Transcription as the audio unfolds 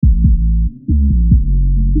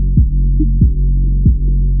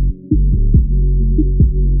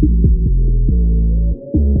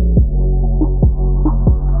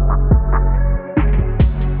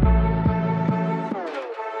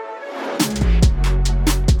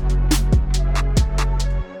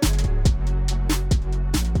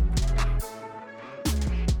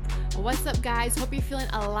What's up, guys? Hope you're feeling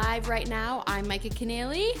alive right now. I'm Micah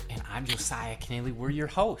Keneally. And I'm Josiah Keneally. We're your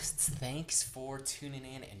hosts. Thanks for tuning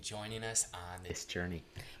in and joining us on this journey.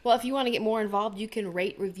 Well, if you want to get more involved, you can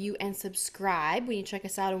rate, review, and subscribe when you check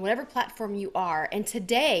us out on whatever platform you are. And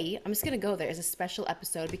today, I'm just going to go there as a special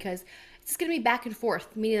episode because it's going to be back and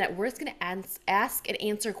forth, meaning that we're just going to ask and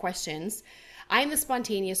answer questions. I'm the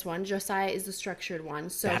spontaneous one. Josiah is the structured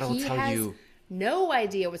one. So That'll he tell has you no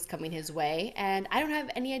idea what's coming his way, and I don't have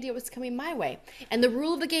any idea what's coming my way. And the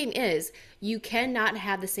rule of the game is you cannot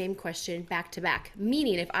have the same question back to back.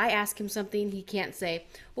 Meaning, if I ask him something, he can't say,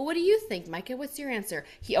 well, what do you think, Micah? What's your answer?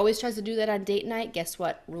 He always tries to do that on date night. Guess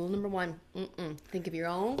what? Rule number one, think of your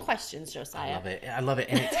own questions, Josiah. I love it.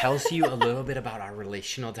 And it tells you a little bit about our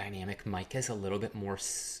relational dynamic. Micah's a little bit more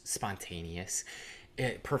spontaneous.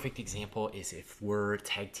 A perfect example is if we're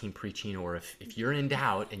tag team preaching, or if you're in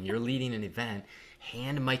doubt and you're leading an event,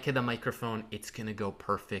 hand Micah the microphone. It's going to go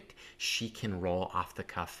perfect. She can roll off the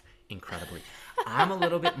cuff incredibly. I'm a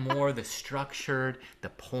little bit more the structured, the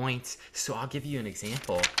points. So I'll give you an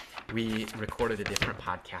example. We recorded a different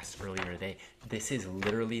podcast earlier today. This is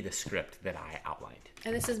literally the script that I outlined.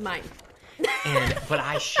 And this is mine. But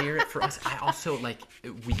I share it for us. I also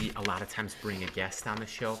we a lot of times bring a guest on the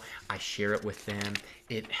show. I share it with them.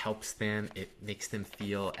 It helps them. It makes them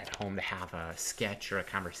feel at home to have a sketch or a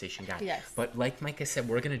conversation guide. Yes. But like Micah said,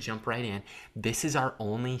 we're going to jump right in. This is our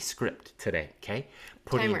only script today, okay?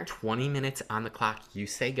 Putting Timer. 20 minutes on the clock. You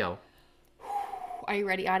say go. Are you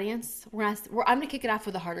ready, audience? I'm going to kick it off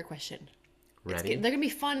with a harder question. Ready? They're going to be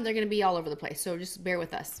fun. They're going to be all over the place. So just bear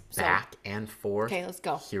with us. Back and forth. Okay, let's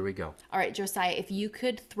go. Here we go. All right, Josiah, if you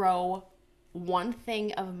could throw one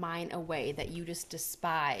thing of mine away that you just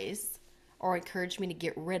despise or encourage me to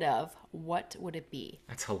get rid of, what would it be?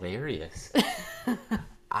 That's hilarious.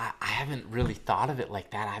 I haven't really thought of it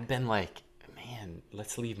like that. I've been like, man,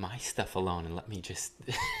 let's leave my stuff alone and let me just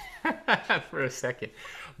for a second.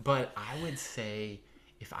 But I would say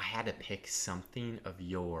if I had to pick something of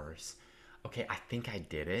yours, okay, I think I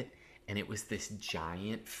did it, and it was this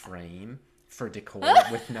giant frame for decor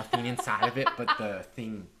with nothing inside of it, but the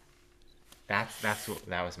thing. That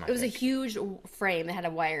was my. It was pick. a huge frame that had a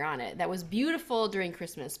wire on it that was beautiful during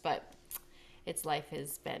Christmas, but its life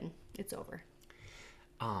it's over.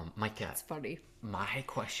 Micah. It's funny. My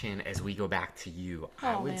question, as we go back to you,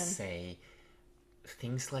 I would say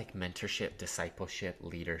things like mentorship, discipleship,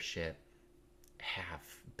 leadership have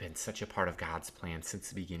been such a part of God's plan since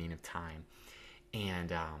the beginning of time.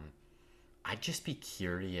 And I'd just be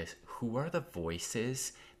curious, who are the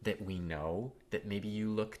voices that we know that maybe you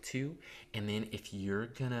look to? And then if you're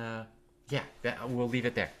gonna, we'll leave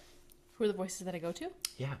it there. Who are the voices that I go to?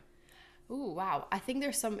 Yeah. Ooh, wow. I think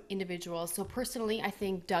there's some individuals. So personally, I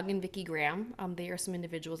think Doug and Vicki Graham, they are some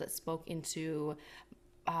individuals that spoke into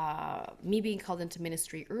me being called into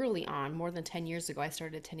ministry early on. More than 10 years ago, I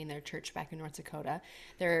started attending their church back in North Dakota.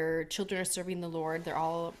 Their children are serving the Lord. They're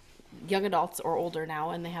all young adults or older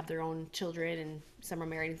now, and they have their own children, and some are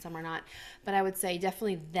married and some are not. But I would say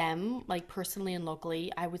definitely them, like personally and locally.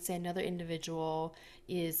 I would say another individual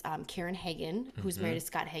is Karen Hagen, who's married to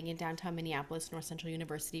Scott Hagen, downtown Minneapolis, North Central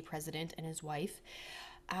University president, and his wife.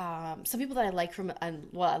 Some people that I like I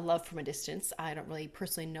love from a distance. I don't really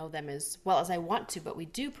personally know them as well as I want to, but we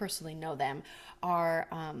do personally know them, are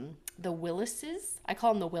the Willises. I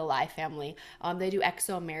call them the Willi family. They do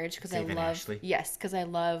XO Marriage because I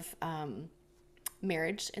love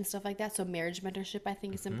marriage and stuff like that. So marriage mentorship, I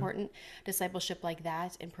think, is important. Discipleship like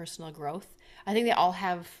that, and personal growth. I think they all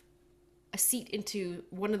have a seat into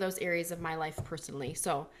one of those areas of my life personally.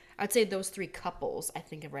 So I'd say those three couples I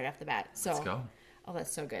think of right off the bat. So Let's go. Oh,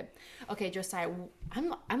 that's so good. Okay, Josiah,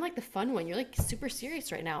 I'm like the fun one. You're like super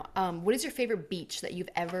serious right now. What is your favorite beach that you've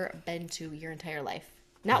ever been to your entire life?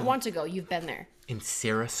 Not want to go, you've been there. In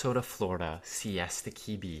Sarasota, Florida, Siesta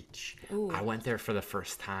Key Beach. Ooh. I went there for the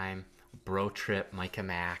first time, bro trip, Micah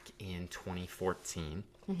Mack, in 2014.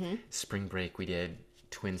 Spring break, we did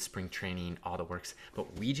twin spring training, all the works.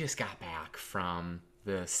 But we just got back from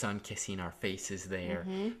the sun kissing our faces there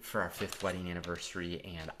for our 5th wedding anniversary,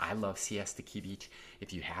 and I love Siesta Key Beach.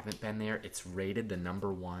 If you haven't been there, it's rated the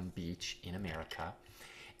 #1 beach in America,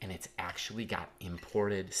 and it's actually got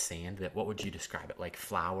imported sand that, what would you describe it, like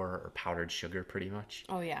flour or powdered sugar pretty much?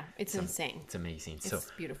 Oh yeah, it's insane. It's amazing.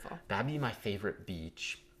 It's beautiful. That'd be my favorite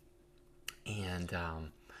beach. And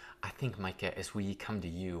I think, Micah, as we come to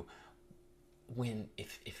you,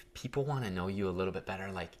 if people want to know you a little bit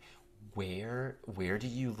better, like where do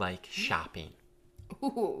you like shopping?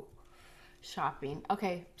 Ooh, shopping.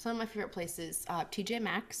 Okay, some of my favorite places: TJ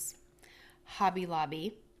Maxx, Hobby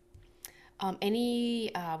Lobby,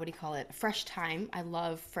 Any what do you call it? Fresh time. I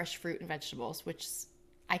love fresh fruit and vegetables, which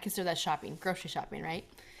I consider that shopping, grocery shopping, right?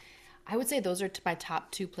 I would say those are my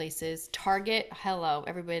top two places. Target, hello,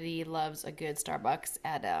 everybody loves a good Starbucks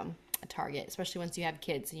at a Target, especially once you have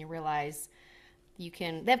kids and you realize you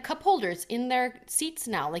can. They have cup holders in their seats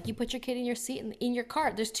now. Like you put your kid in your seat and in your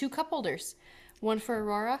cart. There's two cup holders, one for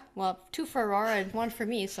Aurora. Well, two for Aurora and one for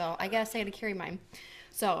me. So I guess I got to carry mine.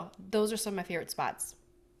 So those are some of my favorite spots.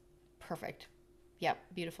 Perfect. Yep,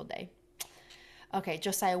 beautiful day. Okay,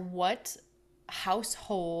 Josiah, what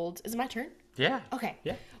household is it my turn? Yeah. Okay.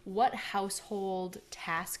 Yeah. What household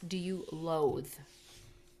task do you loathe,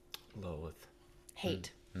 Loathe.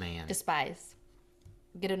 hate, Man. despise,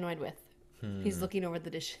 get annoyed with? He's looking over the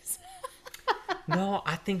dishes. No,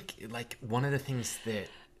 I think like one of the things that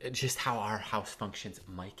just how our house functions,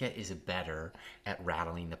 Micah is better at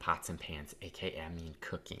rattling the pots and pans, aka I mean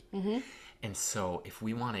cooking. And so if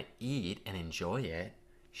we want to eat and enjoy it,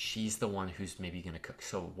 she's the one who's maybe going to cook.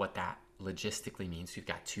 So what that logistically means, we've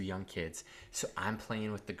got two young kids. So I'm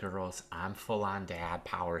playing with the girls. I'm full on dad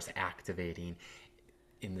powers activating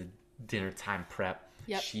in the dinner time prep.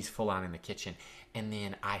 Yep. She's full on in the kitchen. And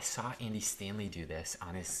then I saw Andy Stanley do this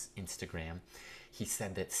on his Instagram. He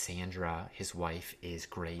said that Sandra, his wife, is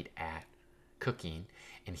great at cooking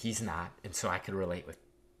and he's not. And so I could relate with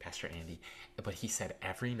Pastor Andy. But he said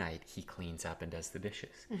every night he cleans up and does the dishes.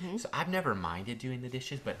 So I've never minded doing the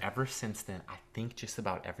dishes, but ever since then, I think just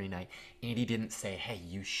about every night, Andy didn't say, hey,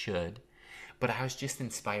 you should. But I was just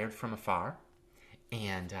inspired from afar.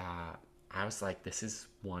 And I was like, this is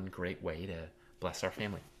one great way to bless our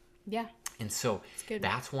family. Yeah. And so good.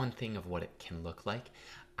 that's one thing of what it can look like.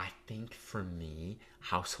 I think for me,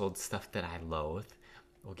 household stuff that I loathe,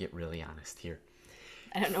 we'll get really honest here.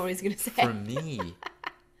 I don't know what he's going to say. For me,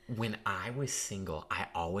 when I was single, I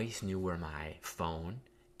always knew where my phone,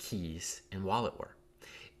 keys, and wallet were.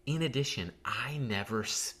 In addition, I never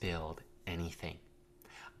spilled anything.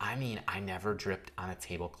 I mean, I never dripped on a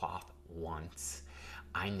tablecloth once.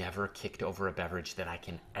 I never kicked over a beverage that I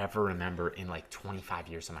can ever remember in like 25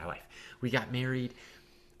 years of my life. We got married.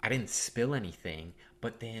 I didn't spill anything,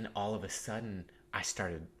 but then all of a sudden I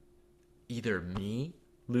started either me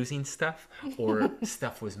losing stuff or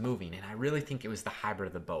stuff was moving. And I really think it was the hybrid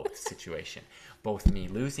of the both situation. Both me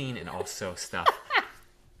losing and also stuff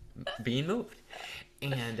being moved.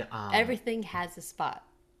 And Everything has a spot.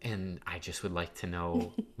 and I just would like to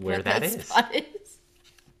know where What that is. spot is.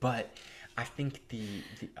 But I think the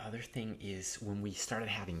other thing is when we started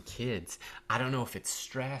having kids, I don't know if it's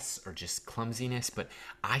stress or just clumsiness, but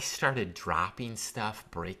I started dropping stuff,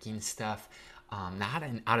 breaking stuff, not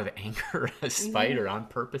out of anger or spite or on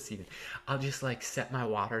purpose even. I'll just like set my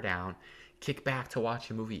water down, kick back to watch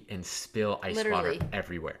a movie, and spill ice Literally. water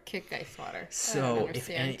everywhere. Kick ice water. I don't So if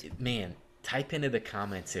understand. man, type into the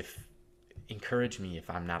comments encourage me if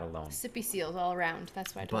I'm not alone. Sippy seals all around.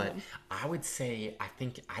 That's why I told But him. I would say I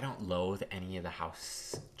think I don't loathe any of the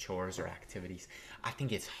house chores or activities. I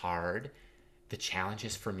think it's hard. The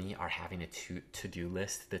challenges for me are having a to-do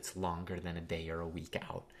list that's longer than a day or a week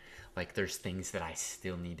out. Like there's things that I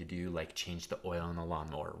still need to do, like change the oil in the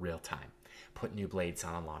lawnmower real time, put new blades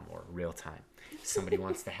on a lawnmower real time. Somebody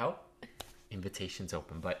wants to help, invitations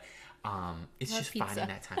open. But it's Love just pizza. finding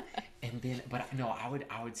that time. And then, but no, I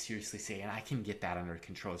would seriously say, and I can get that under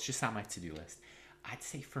control. It's just on my to-do list. I'd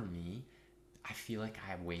say for me, I feel like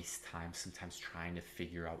I waste time sometimes trying to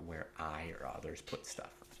figure out where I or others put stuff.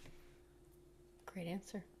 Great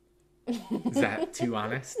answer. Is that too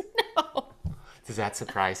honest? No. Does that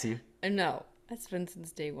surprise you? No. That's been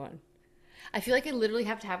since day one. I feel like I literally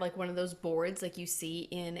have to have like one of those boards like you see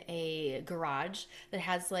in a garage that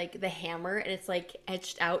has like the hammer and it's like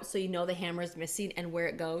etched out so you know the hammer is missing and where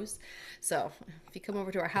it goes. So if you come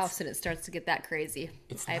over to our house and it starts to get that crazy,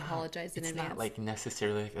 I apologize in it's advance. not like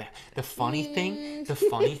necessarily like that. The funny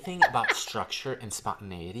thing about structure and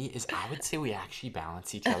spontaneity is I would say we actually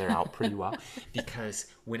balance each other out pretty well, because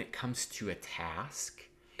when it comes to a task,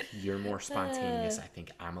 you're more spontaneous. I think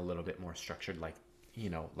I'm a little bit more structured, like, you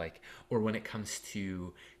know, like, or when it comes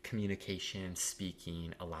to communication,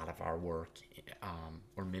 speaking, a lot of our work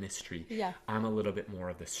or ministry, Yeah. I'm a little bit more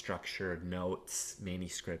of the structured notes,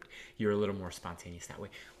 manuscript. You're a little more spontaneous that way.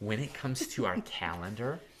 When it comes to our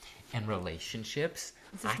calendar and relationships,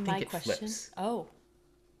 Is this I think my it question? flips. Oh.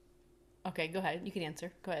 Okay, go ahead. You can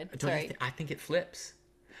answer. Go ahead. Don't you Sorry. I think it flips.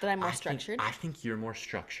 That I'm more I think- structured. I think you're more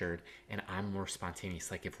structured and I'm more spontaneous.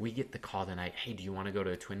 Like if we get the call tonight, hey, do you want to go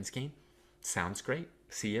to a Twins game? Sounds great.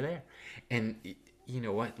 See you there. And you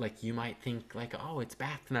know what? Like you might think like, oh, it's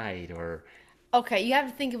bath night or Okay, you have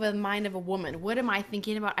to think of the mind of a woman. What am I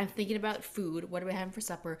thinking about? I'm thinking about food. What are we having for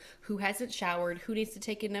supper? Who hasn't showered? Who needs to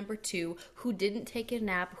take a number two? Who didn't take a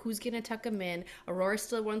nap? Who's gonna tuck them in? Aurora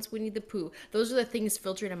still wants Winnie the Pooh. Those are the things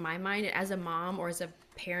filtered in my mind. As a mom or as a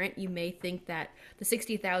parent, you may think that the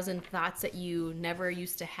 60,000 thoughts that you never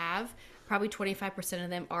used to have, probably 25% of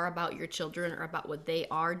them are about your children or about what they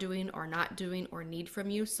are doing or not doing or need from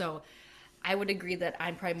you. So I would agree that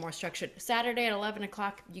I'm probably more structured. Saturday at 11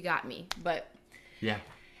 o'clock, you got me. But Yeah.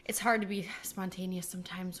 it's hard to be spontaneous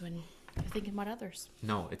sometimes when you're thinking about others.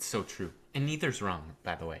 No, it's so true. And neither's wrong,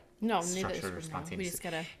 by the way. No, neither is Structured or wrong. We spontaneous. just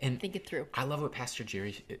gotta And think it through. I love what Pastor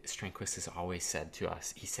Jerry Stranquist has always said to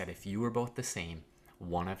us. He said, if you were both the same,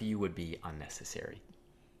 one of you would be unnecessary.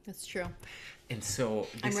 That's true. And so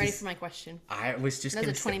I'm ready for my question. I was just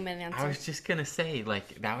That's gonna a 20-minute answer. I was just gonna say,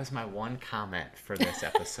 like, that was my one comment for this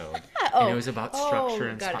episode, Oh. and it was about structure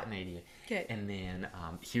and got it. spontaneity. Okay. And then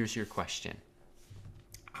here's your question.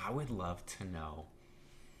 I would love to know,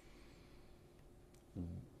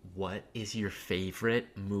 what is your favorite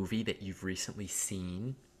movie that you've recently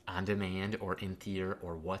seen on demand or in theater,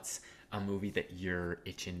 or what's a movie that you're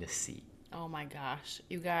itching to see? Oh my gosh.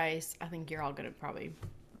 You guys, I think you're all gonna probably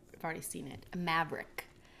have already seen it. Maverick.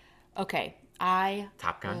 Okay. I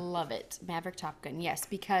Top Gun? love it. Maverick Top Gun. Yes,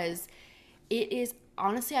 because it is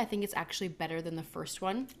honestly, I think it's actually better than the first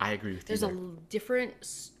one. I agree with you. There's there.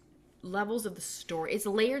 different levels of the story. It's a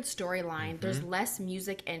layered storyline. There's less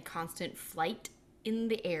music and constant flight in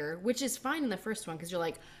the air, which is fine in the first one because you're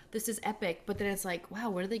like, this is epic. But then it's like, wow,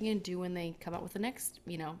 what are they going to do when they come out with the next,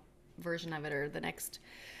 version of it or the next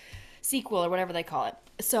sequel or whatever they call it.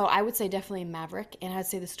 So I would say definitely Maverick. And I'd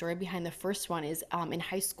say the story behind the first one is in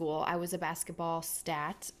high school, I was a basketball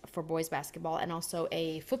stat for boys basketball and also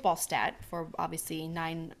a football stat for obviously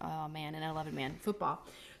 9-man and 11-man football.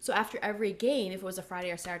 So after every game, if it was a Friday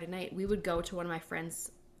or Saturday night, we would go to one of my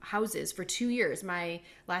friends' houses for 2 years, my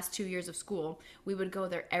last 2 years of school. We would go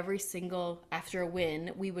there every single, after a win,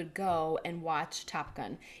 we would go and watch Top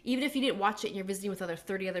Gun. Even if you didn't watch it and you're visiting with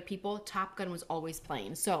 30 other people, Top Gun was always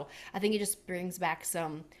playing. So I think it just brings back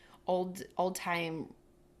some old time,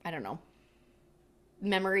 I don't know,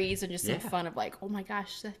 memories and just some Yeah. fun of like, oh my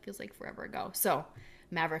gosh, that feels like forever ago. So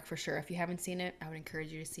Maverick for sure. If you haven't seen it, I would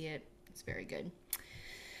encourage you to see it. It's very good.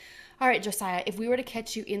 All right, Josiah, if we were to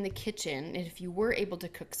catch you in the kitchen, and if you were able to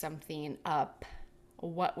cook something up,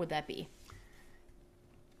 what would that be?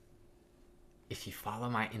 If you follow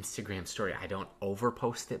my Instagram story, I don't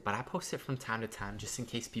overpost it, but I post it from time to time just in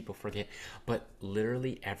case people forget. But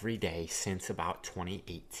literally every day since about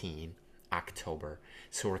 2018, October,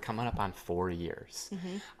 so we're coming up on 4 years,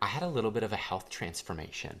 I had a little bit of a health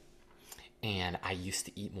transformation. And I used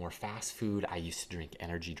to eat more fast food. I used to drink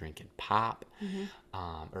energy drink and pop,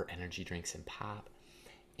 or energy drinks and pop.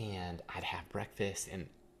 And I'd have breakfast. And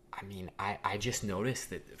I mean, I just noticed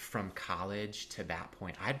that from college to that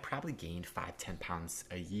point, I'd probably gained 5-10 pounds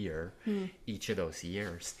a year each of those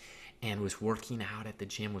years. And was working out at the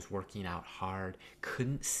gym, was working out hard,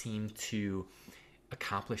 couldn't seem to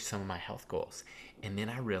accomplish some of my health goals. And then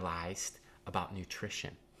I realized about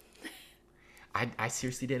nutrition. I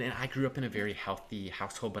seriously did. And I grew up in a very healthy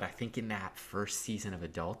household, but I think in that first season of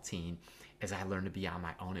adulting, as I learned to be on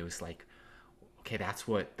my own, it was like, okay, that's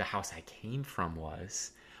what the house I came from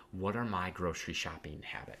was. What are my grocery shopping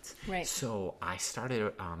habits? Right. So I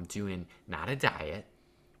started doing not a diet,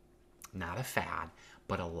 not a fad,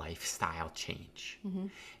 but a lifestyle change.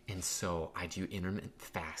 And so I do intermittent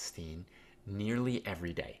fasting nearly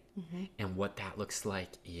every day. And what that looks like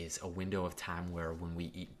is a window of time where when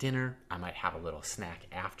we eat dinner, I might have a little snack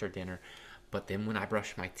after dinner. But then when I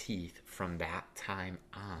brush my teeth from that time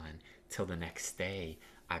on till the next day,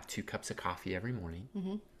 I have 2 cups of coffee every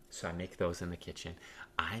morning. So I make those in the kitchen.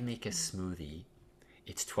 I make a smoothie.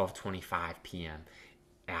 It's 12:25 p.m.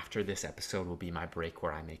 After this episode will be my break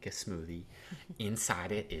where I make a smoothie.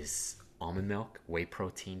 Inside it is almond milk, whey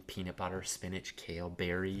protein, peanut butter, spinach, kale,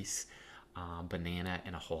 berries, banana,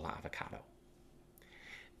 and a whole avocado.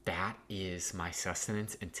 That is my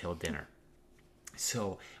sustenance until dinner.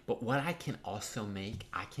 So, but what I can also make,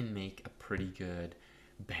 I can make a pretty good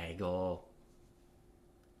bagel,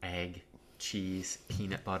 egg, cheese,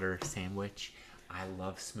 peanut butter sandwich. I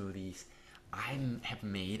love smoothies. I have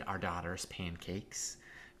made our daughter's pancakes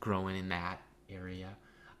growing in that area.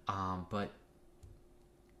 But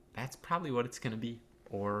that's probably what it's going to be.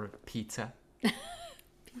 Or pizza.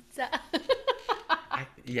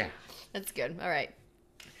 Yeah. That's good. All right.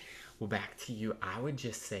 Well, back to you. I would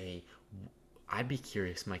just say, I'd be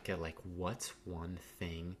curious, Micah, like, what's one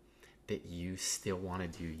thing that you still want to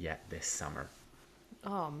do yet this summer?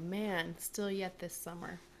 Oh man, still yet this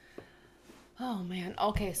summer. Oh man.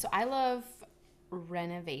 Okay, so I love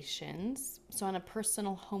renovations. So on a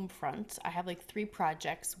personal home front, I have like 3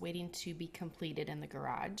 projects waiting to be completed in the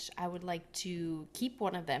garage. I would like to keep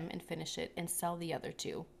one of them and finish it and sell the other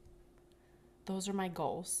 2. Those are my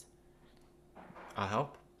goals. I'll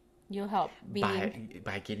help You'll help.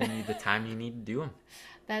 by getting you the time you need to do them.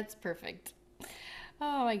 That's perfect.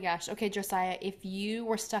 Oh my gosh. Okay, Josiah, if you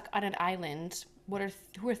were stuck on an island,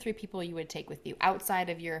 who are 3 people you would take with you outside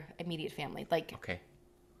of your immediate family? Like, Okay.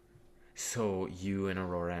 So you and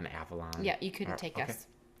Aurora and Avalon. yeah, you couldn't take okay. us,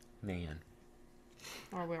 Man,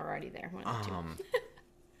 or we're already there. One of the two.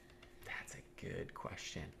 that's a good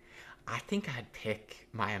question. I think I'd pick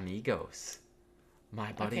my amigos,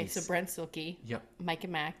 my buddies. Okay, so Brent Silky, Yep. Mike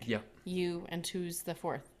and Mac, Yep. you, and who's the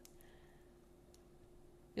 4th?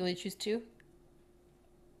 You only choose 2?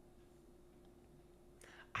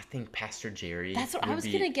 I think Pastor Jerry. That's what I would was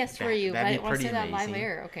be- gonna guess for you, but that'd I be didn't want to pretty say that live amazing.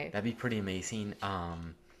 air. Okay. That'd be pretty amazing.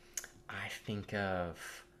 I think of,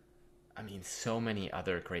 I mean, so many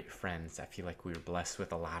other great friends. I feel like we were blessed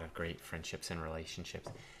with a lot of great friendships and relationships.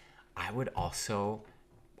 I would also,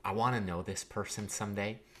 I want to know this person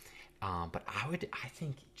someday, but I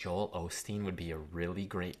think Joel Osteen would be a really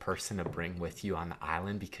great person to bring with you on the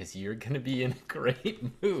island because you're gonna be in a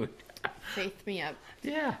great mood. Faith me up.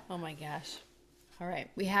 Yeah. Oh my gosh. All right,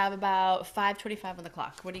 we have about 5:25 on the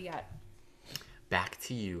clock. What do you got? Back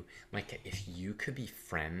to you, Micah. If you could be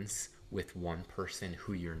friends with one person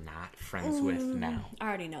who you're not friends with now, I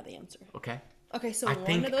already know the answer. okay? Okay, so I one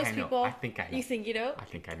think of those I know. people. I think I know. You think you know? I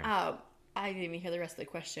think I know. I didn't even hear the rest of the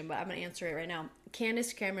question, but I'm gonna answer it right now.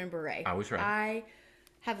 Candace Cameron Bure. I was right. I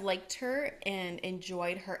have liked her and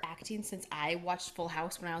enjoyed her acting since I watched Full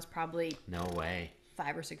House when I was probably No way.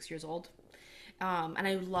 5 or 6 years old. And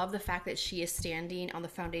I love the fact that she is standing on the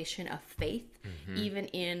foundation of faith, even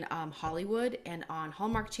in Hollywood and on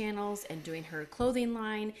Hallmark channels, and doing her clothing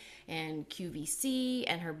line and QVC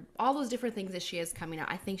and her all those different things that she has coming out.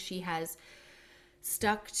 I think she has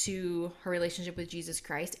stuck to her relationship with Jesus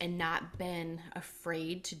Christ and not been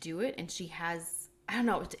afraid to do it. And she has, I don't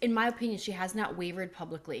know, in my opinion, she has not wavered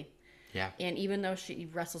publicly. Yeah. And even though she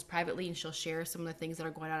wrestles privately and she'll share some of the things that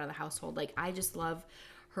are going on in the household, like I just love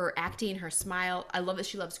her acting, her smile. I love that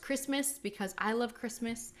she loves Christmas because I love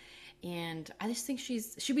Christmas. And I just think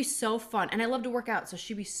she'd be so fun. And I love to work out, so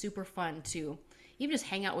she'd be super fun to even just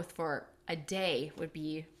hang out with for a day would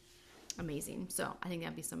be amazing. So I think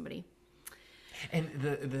that'd be somebody. And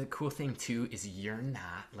the cool thing too is you're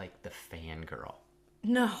not like the fangirl.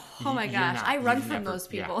 No. Oh my You're gosh. not- I run you've from never- those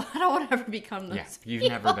yeah. people. I don't want to ever become those Yeah, people.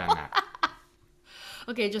 you've never been that.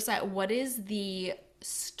 Okay, Josiah, what is the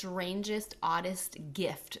strangest, oddest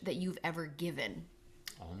gift that you've ever given?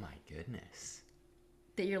 Oh my goodness.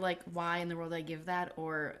 That you're like, why in the world did I give that?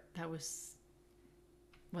 Or that was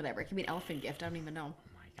whatever. It could be an elephant gift. I don't even know.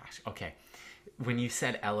 Oh my gosh. Okay. When you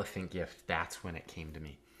said elephant gift, that's when it came to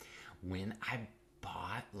me. When I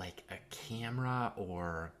bought like a camera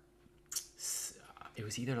or it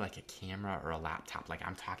was either like a camera or a laptop. Like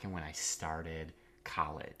I'm talking when I started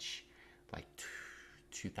college, like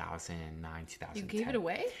 2009, 2010. You gave it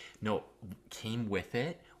away? No, came with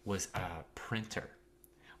it was a printer.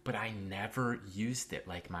 But I never used it.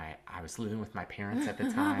 Like I was living with my parents at the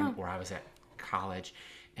time or I was at college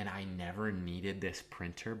and I never needed this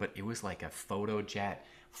printer, but it was like a PhotoJet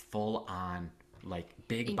full on like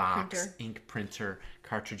big Ink box printer. ink printer,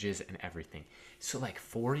 cartridges and everything. So like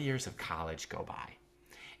 4 years of college go by.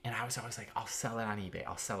 And I was always like, I'll sell it on eBay.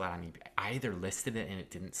 I'll sell it on eBay. I either listed it and it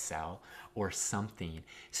didn't sell or something.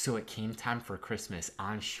 So it came time for Christmas.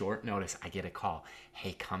 On short notice, I get a call.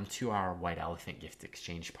 Hey, come to our White Elephant gift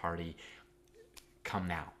exchange party. Come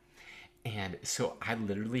now. And so I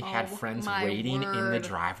literally had Oh, friends my waiting in the word.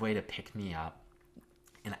 driveway to pick me up.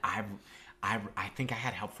 And I think I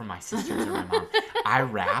had help from my sisters or my mom. I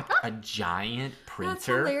wrapped a giant That's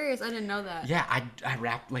printer. hilarious. I didn't know that. Yeah, I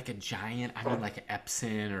wrapped like a giant, like an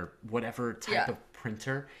Epson or whatever type Yeah. of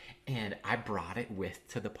printer, and I brought it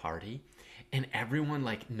to the party, and everyone,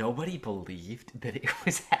 like, nobody believed that it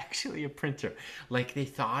was actually a printer. Like, they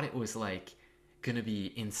thought it was, like, gonna be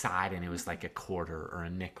inside and it was, like, a quarter or a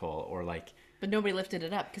nickel or, like... But nobody lifted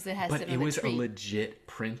it up because it has But to it was tree. a legit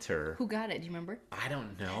printer. Who got it? Do you remember? I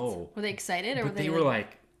don't know. Were they excited or But were they they were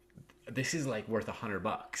like, this is, like, worth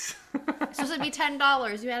 $100. it's supposed to be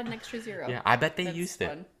 $10. You had an extra zero. Yeah, I bet they That's used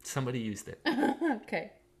fun. it. Somebody used it.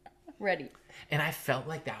 Okay. Ready. And I felt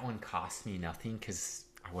like that one cost me nothing because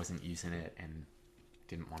I wasn't using it and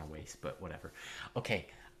didn't want to waste, but whatever. Okay,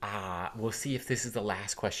 we'll see if this is the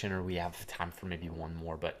last question or we have time for maybe one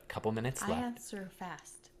more, but a couple minutes I left. answer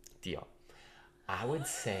fast. Deal. I would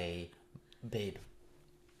say, babe,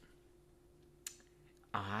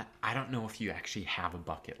 I don't know if you actually have a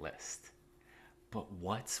bucket list, but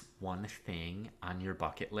what's one thing on your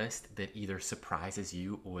bucket list that either surprises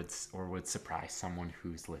you or would surprise someone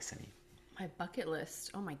who's listening? My bucket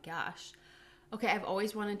list. Oh my gosh. Okay, I've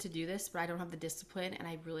always wanted to do this, but I don't have the discipline, and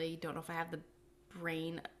I really don't know if I have the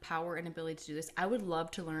brain power and ability to do this. I would love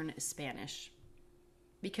to learn Spanish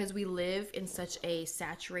because we live in such a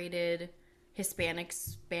saturated Hispanic,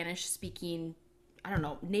 Spanish speaking, I don't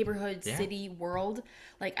know, neighborhood, city, world.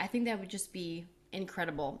 Like, I think that would just be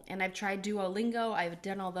incredible. And I've tried Duolingo, I've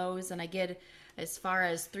done all those, and I get as far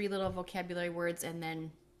as 3 little vocabulary words, and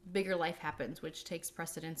then bigger life happens, which takes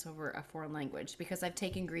precedence over a foreign language, because I've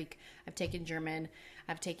taken Greek, I've taken German,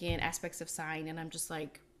 I've taken aspects of sign, and I'm just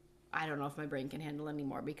like, I don't know if my brain can handle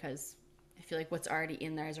anymore, because I feel like what's already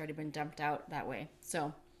in there has already been dumped out that way.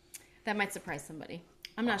 So that might surprise somebody.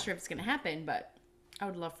 I'm not sure if it's going to happen, but I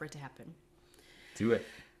would love for it to happen. Do it.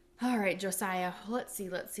 All right, Josiah, let's see.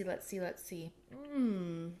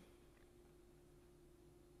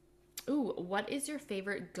 Ooh, what is your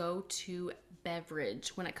favorite go-to beverage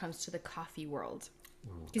when it comes to the coffee world?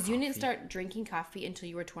 Because you didn't start drinking coffee until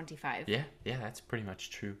you were 25. Yeah, that's pretty much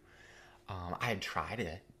true. I had tried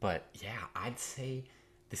it, but yeah, I'd say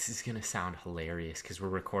this is going to sound hilarious because we're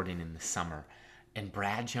recording in the summer. And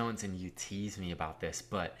Brad Jones and you tease me about this,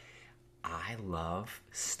 but I love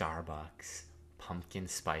Starbucks pumpkin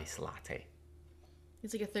spice latte.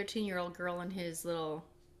 He's like a 13-year-old girl in his little,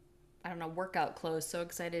 I don't know, workout clothes. So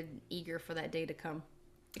excited, eager for that day to come.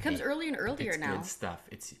 It comes earlier and earlier now. It's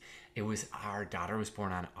good stuff. Our daughter was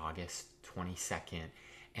born on August 22nd,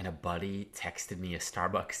 and a buddy texted me a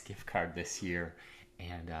Starbucks gift card this year,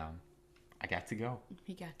 and I got to go.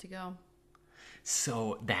 He got to go.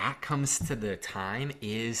 So that comes to the time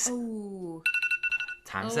is... Ooh.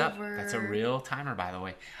 Time's up. That's a real timer, by the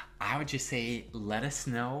way. I would just say, let us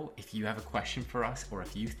know if you have a question for us, or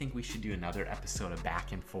if you think we should do another episode of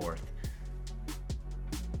Back and Forth.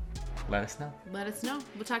 Let us know. Let us know.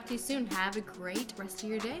 We'll talk to you soon. Have a great rest of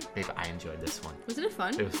your day. Babe, I enjoyed this one. Wasn't it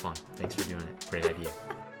fun? It was fun. Thanks for doing it. Great idea.